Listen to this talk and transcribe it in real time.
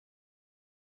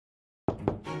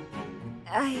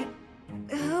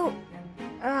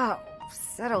Oh,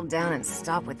 settle down and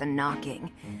stop with the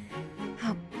knocking.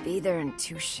 I'll be there in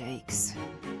 2 shakes.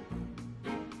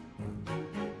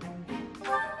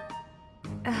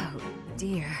 Oh,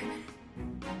 dear.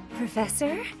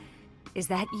 Professor? Is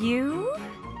that you?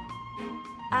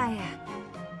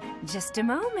 Just a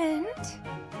moment.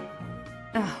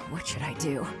 Oh, what should I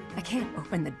do? I can't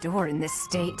open the door in this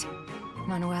state.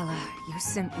 Manuela, you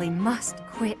simply must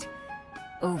quit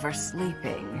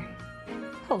oversleeping.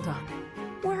 Hold on.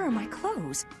 Where are my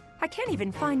clothes? I can't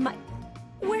even find my...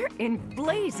 Where in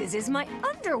blazes is my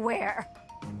underwear?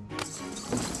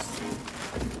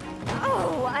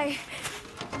 Oh,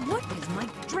 What is my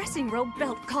dressing robe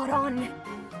belt caught on?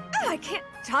 I can't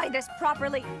tie this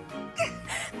properly.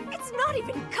 It's not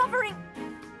even covering...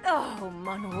 Oh,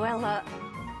 Manuela.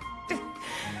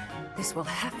 This will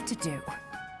have to do.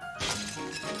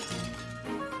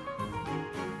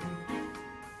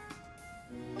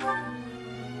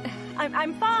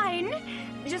 I'm fine.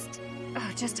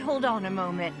 Just hold on a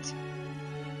moment.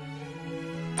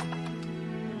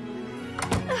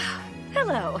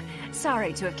 Hello.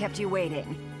 Sorry to have kept you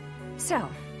waiting. So,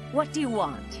 what do you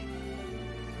want?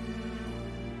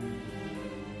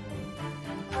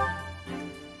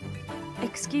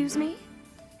 Excuse me?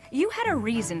 You had a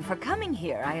reason for coming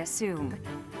here, I assume.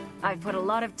 I've put a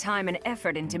lot of time and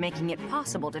effort into making it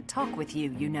possible to talk with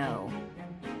you, you know.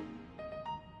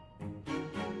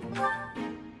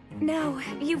 No,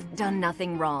 you've done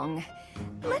nothing wrong.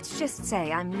 Let's just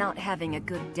say I'm not having a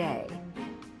good day.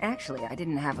 Actually, I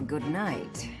didn't have a good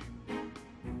night.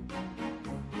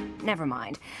 Never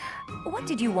mind. What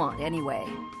did you want, anyway?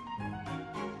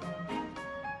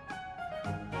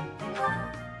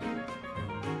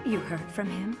 You heard from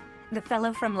him? The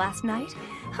fellow from last night?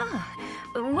 Huh.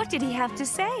 What did he have to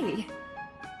say?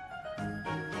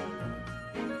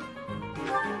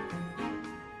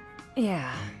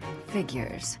 Yeah,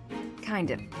 figures.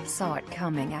 Kind of saw it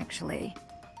coming, actually.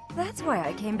 That's why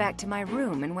I came back to my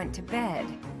room and went to bed.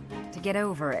 To get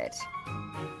over it.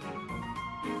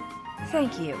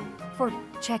 Thank you for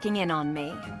checking in on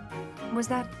me. Was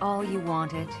that all you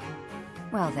wanted?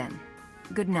 Well then,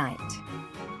 good night.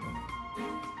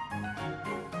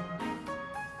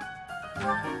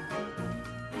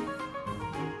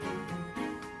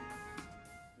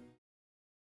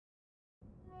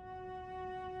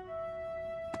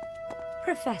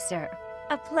 Professor,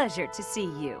 a pleasure to see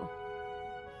you.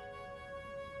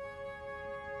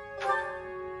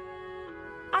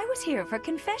 I was here for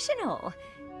confessional.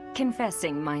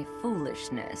 Confessing my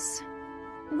foolishness.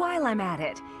 While I'm at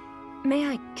it, may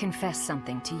I confess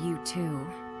something to you too?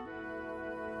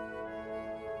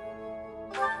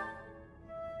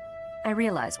 I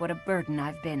realize what a burden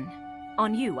I've been.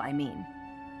 On you, I mean.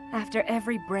 After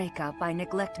every breakup, I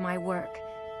neglect my work,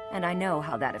 and I know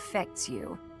how that affects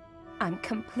you. I'm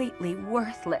completely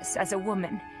worthless as a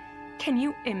woman. Can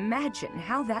you imagine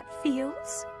how that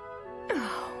feels?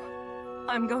 Oh,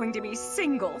 I'm going to be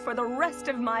single for the rest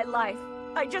of my life.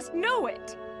 I just know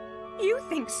it. You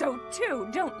think so too,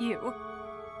 don't you?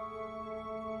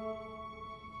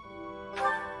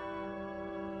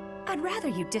 I'd rather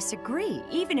you disagree,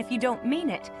 even if you don't mean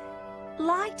it.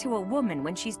 Lie to a woman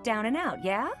when she's down and out,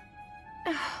 yeah?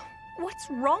 What's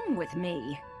wrong with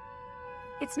me?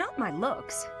 It's not my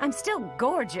looks. I'm still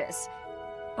gorgeous.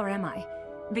 Or am I?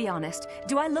 Be honest,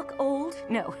 do I look old?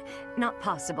 No, not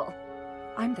possible.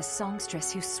 I'm the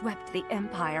songstress who swept the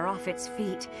Empire off its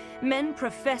feet. Men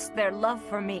professed their love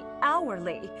for me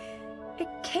hourly. It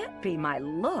can't be my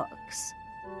looks.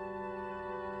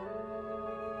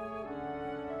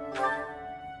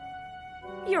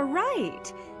 You're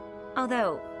right.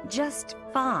 Although, just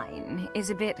fine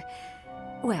is a bit...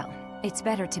 Well, it's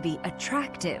better to be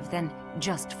attractive than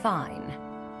just fine.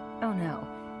 Oh no.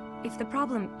 If the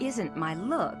problem isn't my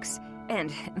looks,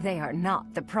 and they are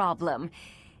not the problem,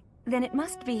 then it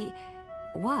must be...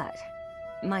 what?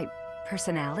 My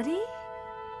personality?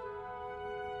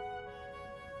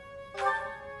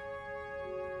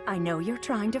 I know you're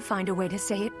trying to find a way to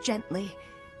say it gently,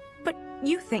 but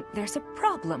you think there's a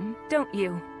problem, don't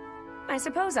you? I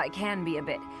suppose I can be a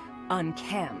bit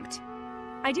unkempt.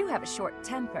 I do have a short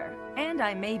temper, and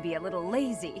I may be a little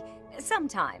lazy,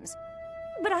 sometimes.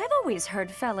 But I've always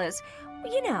heard fellas,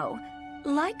 you know,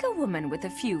 like a woman with a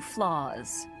few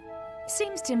flaws.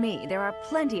 Seems to me there are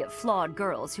plenty of flawed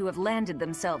girls who have landed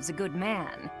themselves a good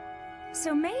man.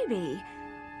 So maybe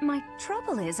my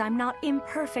trouble is I'm not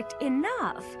imperfect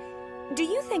enough. Do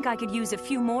you think I could use a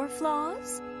few more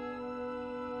flaws?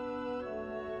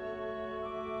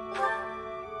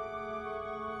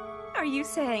 Are you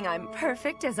saying I'm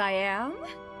perfect as I am?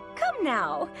 come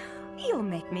now. You'll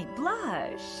make me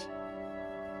blush.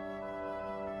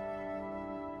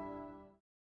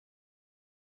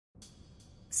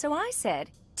 So I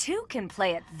said, two can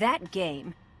play at that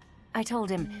game. I told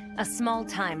him, a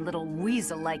small-time little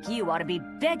weasel like you ought to be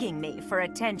begging me for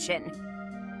attention.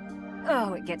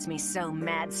 Oh, it gets me so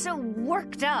mad, so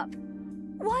worked up.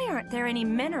 Why aren't there any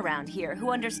men around here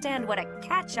who understand what a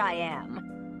catch I am?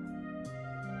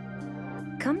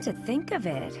 Come to think of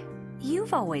it,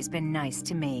 you've always been nice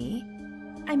to me.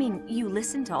 I mean, you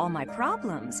listen to all my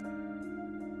problems.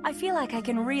 I feel like I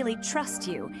can really trust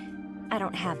you. I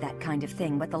don't have that kind of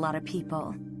thing with a lot of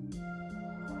people.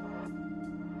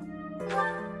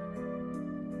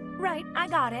 Right, I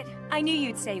got it. I knew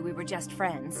you'd say we were just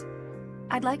friends.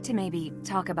 I'd like to maybe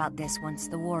talk about this once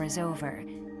the war is over.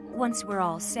 Once we're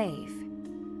all safe.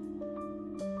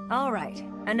 All right,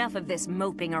 enough of this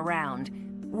moping around.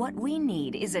 What we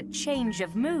need is a change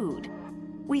of mood.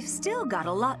 We've still got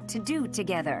a lot to do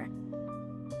together.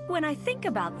 When I think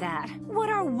about that, what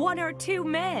are one or two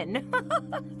men?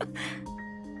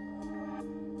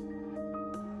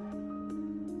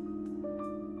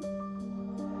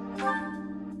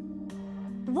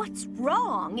 What's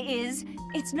wrong is,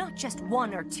 it's not just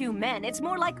one or two men, it's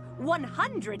more like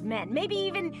 100 men, maybe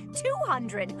even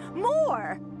 200,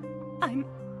 more!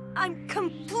 I'm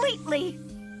completely...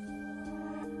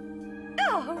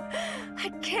 Oh, I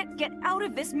can't get out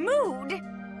of this mood!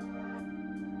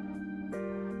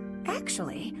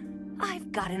 Actually,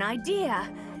 I've got an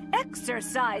idea.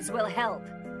 Exercise will help.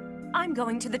 I'm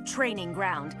going to the training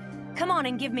ground. Come on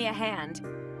and give me a hand.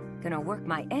 Gonna work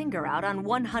my anger out on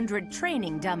 100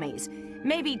 training dummies.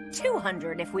 Maybe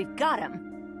 200 if we've got them.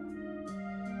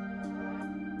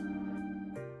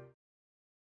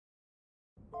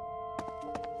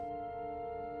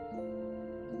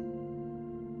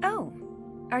 Oh,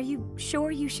 are you sure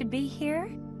you should be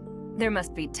here? There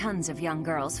must be tons of young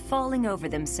girls falling over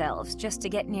themselves just to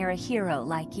get near a hero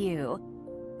like you.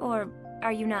 Or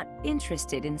are you not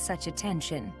interested in such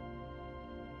attention?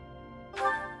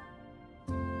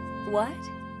 What?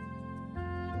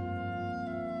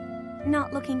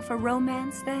 Not looking for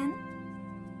romance, then?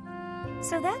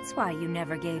 So that's why you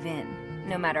never gave in,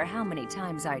 no matter how many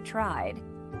times I tried.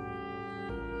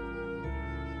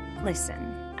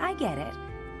 Listen, I get it.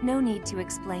 No need to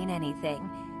explain anything.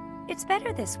 It's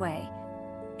better this way.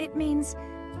 It means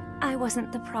I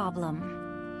wasn't the problem.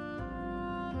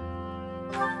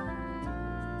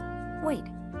 Wait,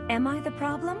 am I the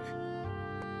problem?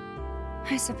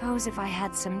 I suppose if I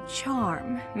had some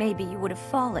charm, maybe you would have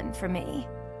fallen for me.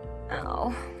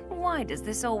 Oh, why does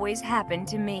this always happen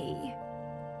to me?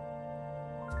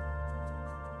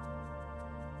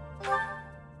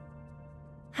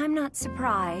 I'm not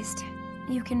surprised.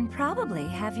 You can probably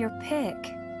have your pick.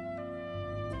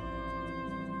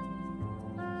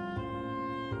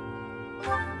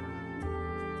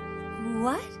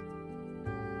 What?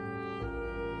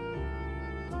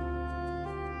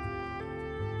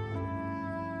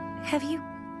 Have you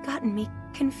gotten me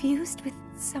confused with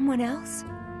someone else?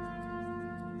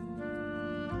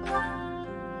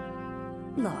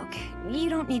 Look, you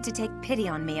don't need to take pity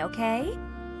on me, okay?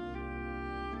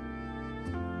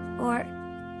 Or...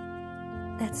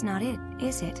 that's not it,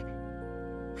 is it?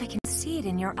 I can see it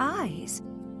in your eyes.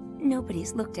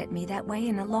 Nobody's looked at me that way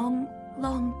in a long,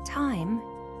 long time.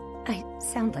 I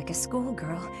sound like a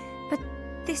schoolgirl, but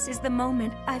this is the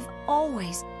moment I've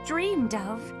always dreamed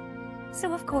of.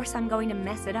 So of course I'm going to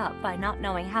mess it up by not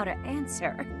knowing how to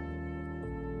answer.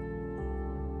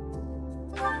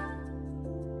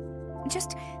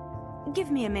 Just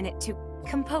give me a minute to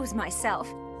compose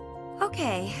myself.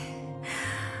 Okay.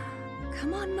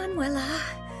 Come on, Manuela.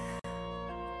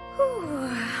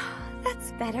 Whew,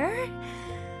 that's better.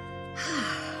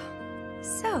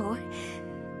 So,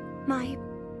 my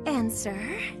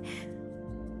answer...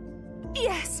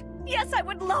 Yes! Yes, I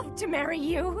would love to marry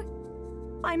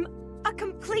you! I'm a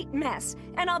complete mess,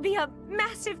 and I'll be a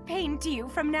massive pain to you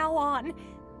from now on.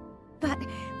 But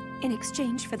in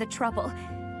exchange for the trouble,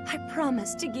 I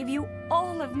promise to give you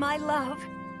all of my love.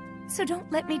 So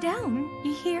don't let me down,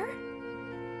 you hear?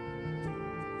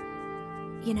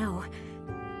 You know,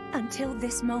 until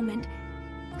this moment,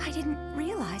 I didn't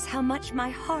realize how much my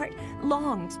heart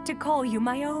longed to call you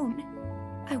my own.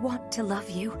 I want to love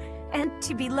you, and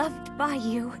to be loved by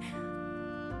you.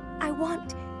 I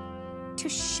want to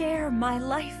share my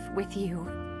life with you.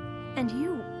 And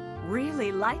you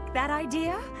really like that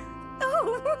idea?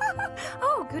 Oh,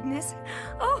 oh goodness.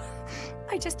 Oh,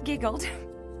 I just giggled.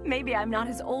 Maybe I'm not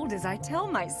as old as I tell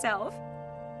myself.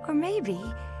 Or maybe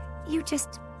you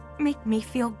just make me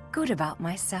feel good about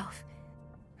myself,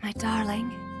 my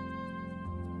darling.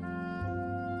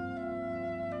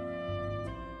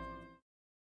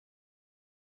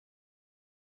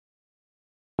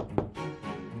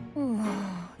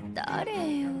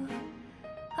 誰よ。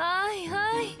はい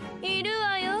はい、いる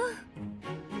わよ。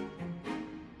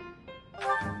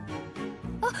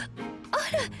あら、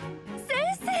先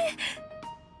生。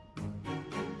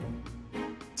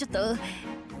ちょっと待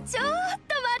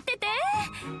ってて。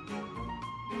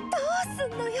どうすん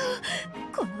のよ。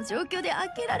この状況で開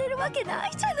けられるわけな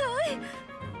いじゃない。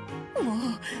も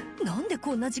うなんで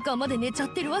こんな時間まで寝ちゃっ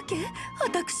てるわけ、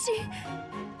私。うわ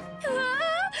あ、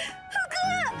服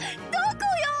どこ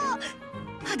よ。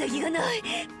肌着がない。も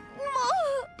う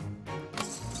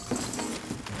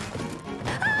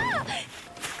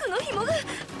服の紐が引っ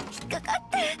かかっ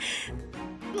て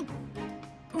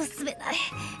結べない。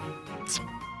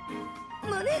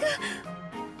胸が。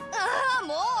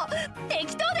もう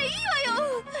適当でいいわよ。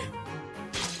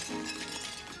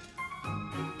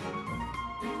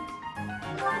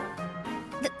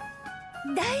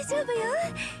大丈夫よ。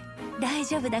大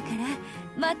丈夫だから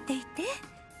待っていて。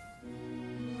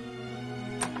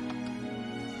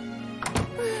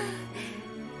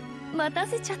待た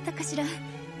せちゃったかしら。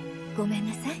ごめん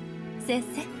なさい先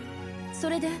生。そ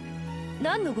れで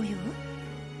何のご用？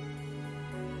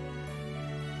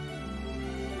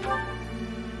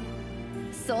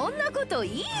そんなこと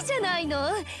いいじゃない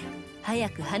の。早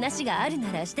く話がある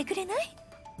ならしてくれない？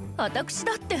私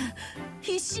だって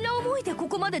必死な思いでこ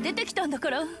こまで出てきたんだか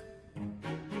ら。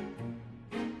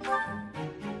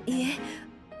いえ、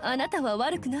あなたは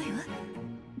悪くないわ。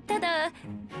ただ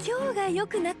今日が良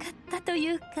くなかったと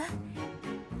いうか、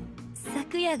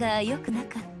昨夜が良くな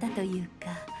かったという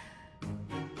か。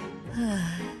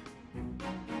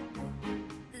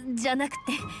じゃなく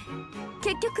て、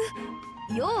結局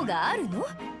用があるの？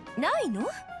ないの？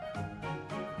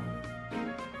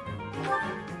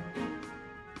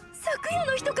昨夜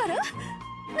の人から？なん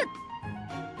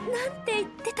て言っ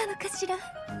てたのかしら。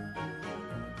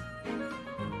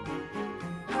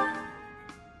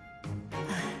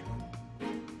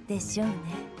でしょうね。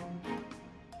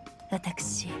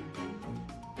私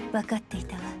分かってい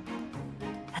たわ。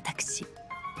私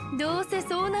どうせ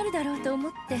そうなるだろうと思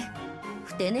って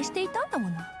ふて寝していたんだも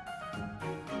の。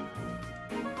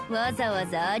わざわ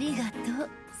ざありがとう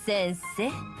先生。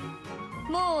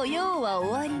もう用は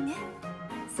終わりね。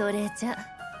それじゃ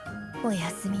おや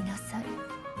すみなさい。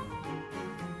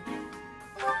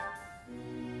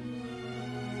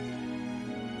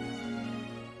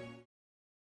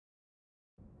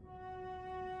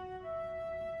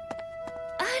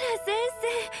あら先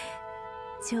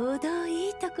生、ちょうどい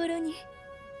いところに。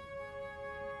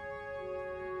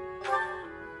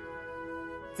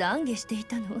懺悔してい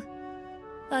たの？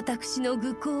私の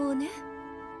愚行をね。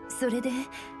それで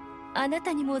あな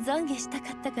たにも懺悔した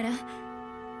かったから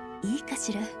いいか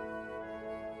しら。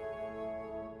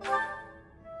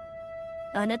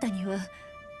あなたには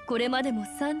これまでも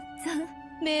散々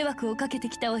迷惑をかけて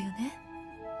きたわよね。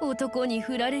男に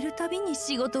振られるたびに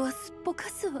仕事はすっぽか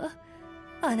すわ。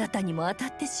あなたにも当た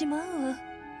ってしまうわ。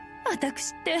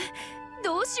私って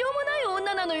どうしようもない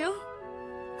女なのよ。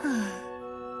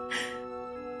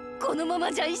このま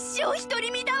まじゃ一生独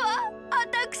り身だわ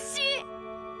私。先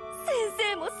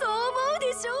生もそう思う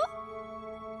でしょ？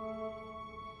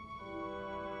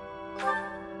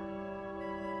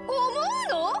思う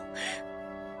の？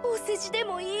お世辞で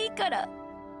もいいから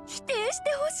否定して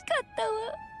ほしかっ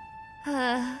た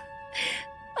わ。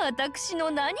私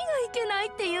の何がいけない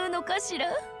っていうのかしら。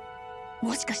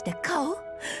もしかして顔？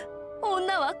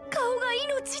女は顔が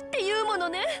命っていうもの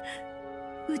ね。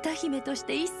歌姫とし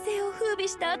て一世を風靡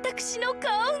した私の顔が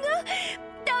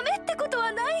ダメってこと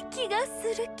はない気が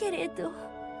するけれど。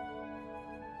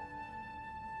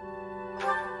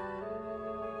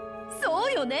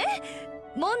そうよね。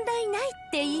問題ないっ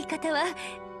て言い方は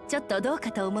ちょっとどう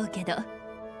かと思うけど、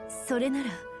それな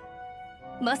ら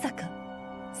まさか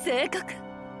性格？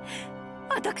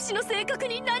私の性格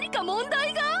に何か問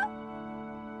題が？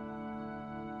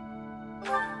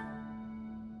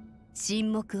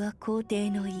沈黙は皇帝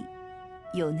の意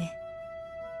よね。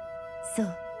そ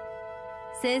う、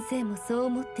先生もそう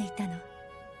思っていたの。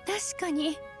確か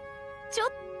にちょっ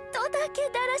とだけ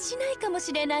だらしないかも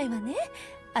しれないわね。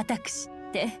私っ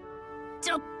て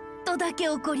ちょっとだけ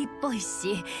怒りっぽい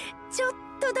し、ちょっ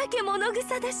とだけ物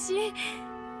臭だし。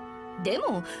で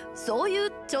もそうい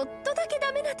うちょっとだけ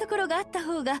ダメなところがあった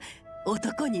方が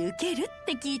男にウケるっ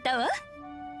て聞いたわ。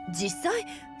実際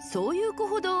そういう子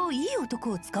ほどいい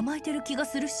男を捕まえてる気が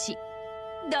するし、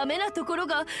ダメなところ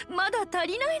がまだ足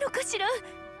りないのかしら。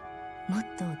もっ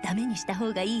とダメにした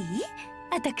方がいい？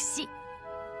私。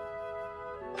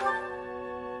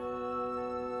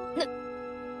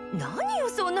何よ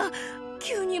そんな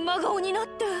急に真顔になっ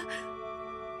て。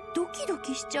ドキド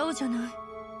キしちゃうじゃない。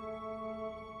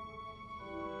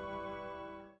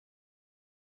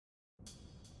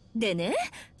でね、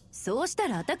そうした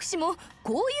ら私も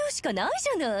こう言うしかない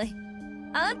じゃない。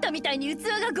あんたみたいに器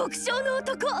が極小の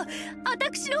男、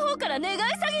私の方から願い下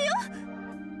げよ。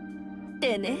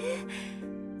でね、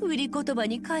売り言葉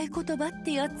に買い言葉っ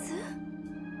てやつ。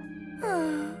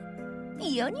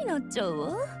嫌になっちゃう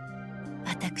わ。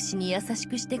私に優し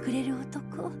くしてくれる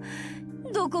男、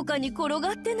どこかに転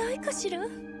がってないかしら。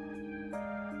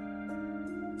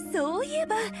そういえ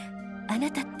ばあ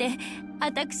なたって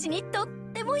私にとっ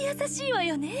ても優しいわ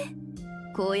よね。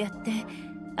こうやって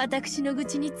私の愚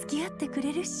痴に付き合ってく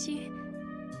れるし、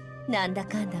なんだ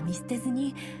かんだ見捨てず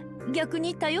に逆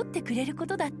に頼ってくれるこ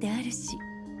とだってあるし。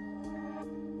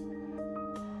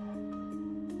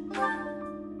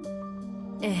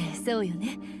そうよ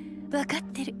ね、分かっ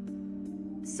てる。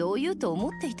そう言うと思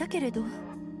っていたけれど、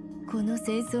この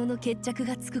戦争の決着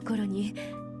がつく頃に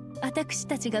私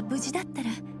たちが無事だった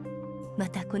らま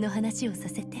たこの話をさ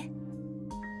せて。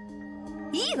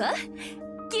いいわ、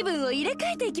気分を入れ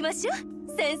替えていきましょう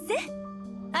先生。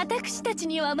私たち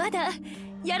にはまだ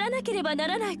やらなければな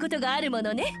らないことがあるも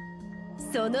のね。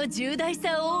その重大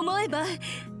さを思えば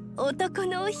男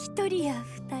の一人や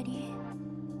二人。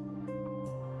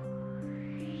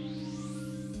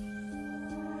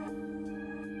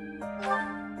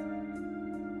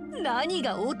何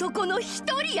が男の一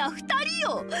人や二人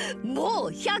よ。も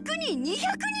う100人200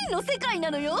人の世界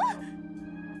なのよ。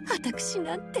私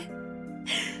なんて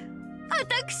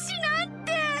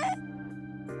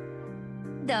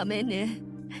ダメね。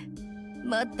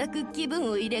全く気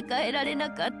分を入れ替えられな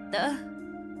かった。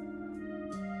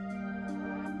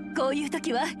こういう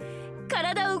時は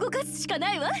体を動かすしか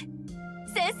ないわ。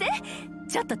先生、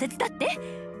ちょっと手伝って。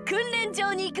訓練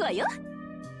場に行くわよ。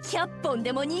100本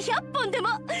でも200本でも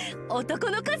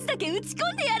男の数だけ打ち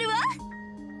込んでやるわ。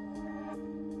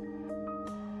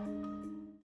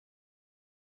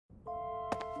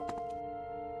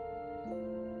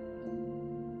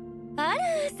あら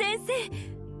先生、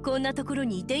こんなところ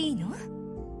にいていいの？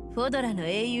フォドラの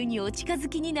英雄にお近づ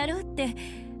きになろうって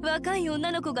若い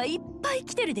女の子がいっぱい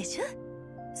来てるでしょ。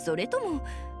それとも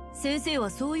先生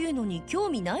はそういうのに興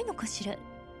味ないのかしら。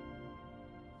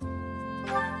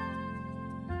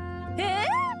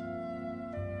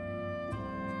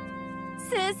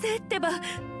先生ってば、も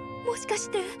しかし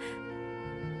て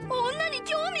女に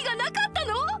興味がなかった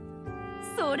の？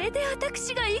それで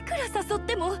私がいくら誘っ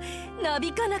てもな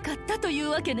びかなかったという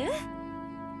わけね。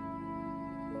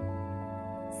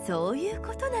そういう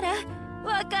ことなら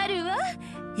わかるわ。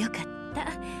よかった、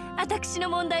私の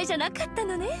問題じゃなかった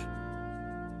のね。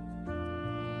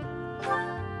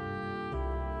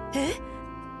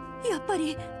やっぱ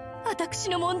り私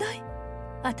の問題。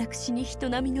私に人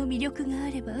並みの魅力があ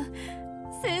れば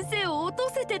先生を落と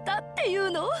せてたってい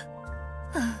うの？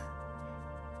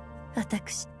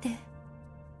私って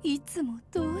いつも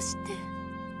どうして。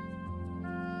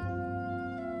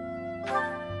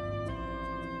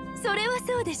それは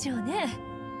そうでしょうね。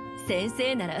先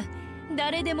生なら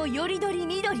誰でもよりどり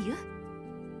みどりよ。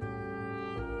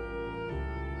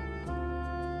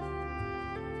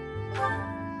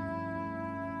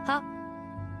は？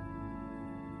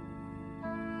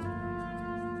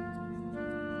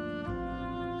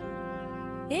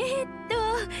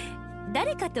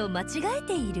誰かと間違え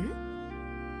ている？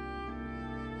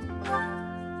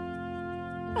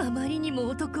あまりにも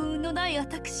男運のない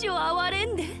私を憐れ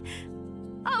んで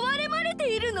憐れまれ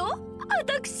ているの？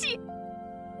私。い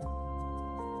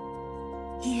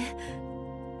え、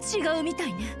違うみた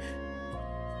いね。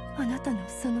あなたの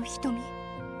その瞳、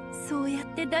そうやっ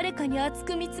て誰かに熱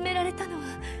く見つめられたのは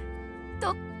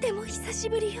とっても久し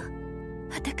ぶりよ。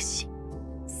私、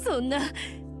そんな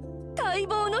待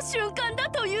望の瞬間だ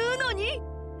というのに、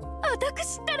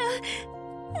私ったら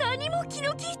何も気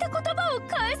の利いた言葉を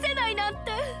返せないなんて。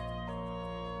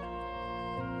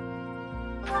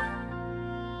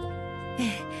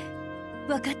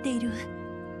分かっているわ。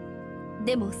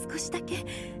でも少しだけ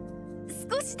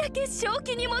正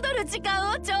気に戻る時間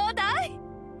をちょうだい。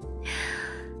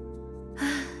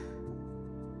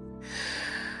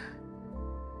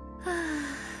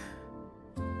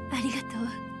ありがとう。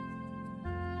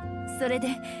それで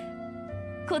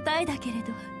答えだけれ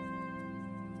ど、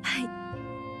は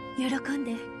い、喜ん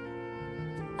で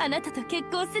あなたと結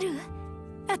婚するわ。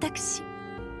私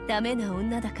ダメな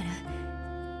女だから、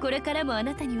これからもあ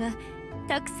なたには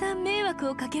たくさん迷惑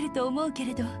をかけると思うけ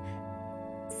れど、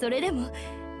それでも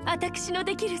私の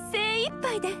できる精一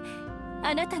杯で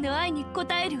あなたの愛に応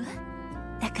えるわ。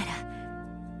だか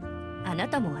らあな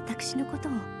たも私のこと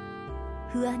を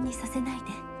不安にさせないで。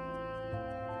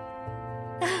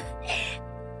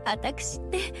私っ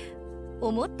て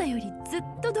思ったよりずっ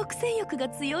と独占欲が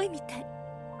強いみたい。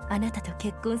あなたと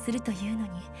結婚するというのに、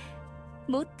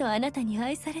もっとあなたに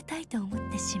愛されたいと思っ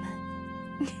てしまう。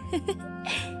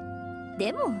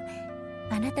でも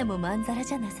あなたもまんざら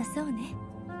じゃなさそうね。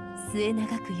末永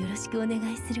くよろしくお願い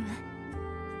するわ、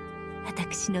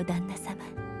私の旦那様。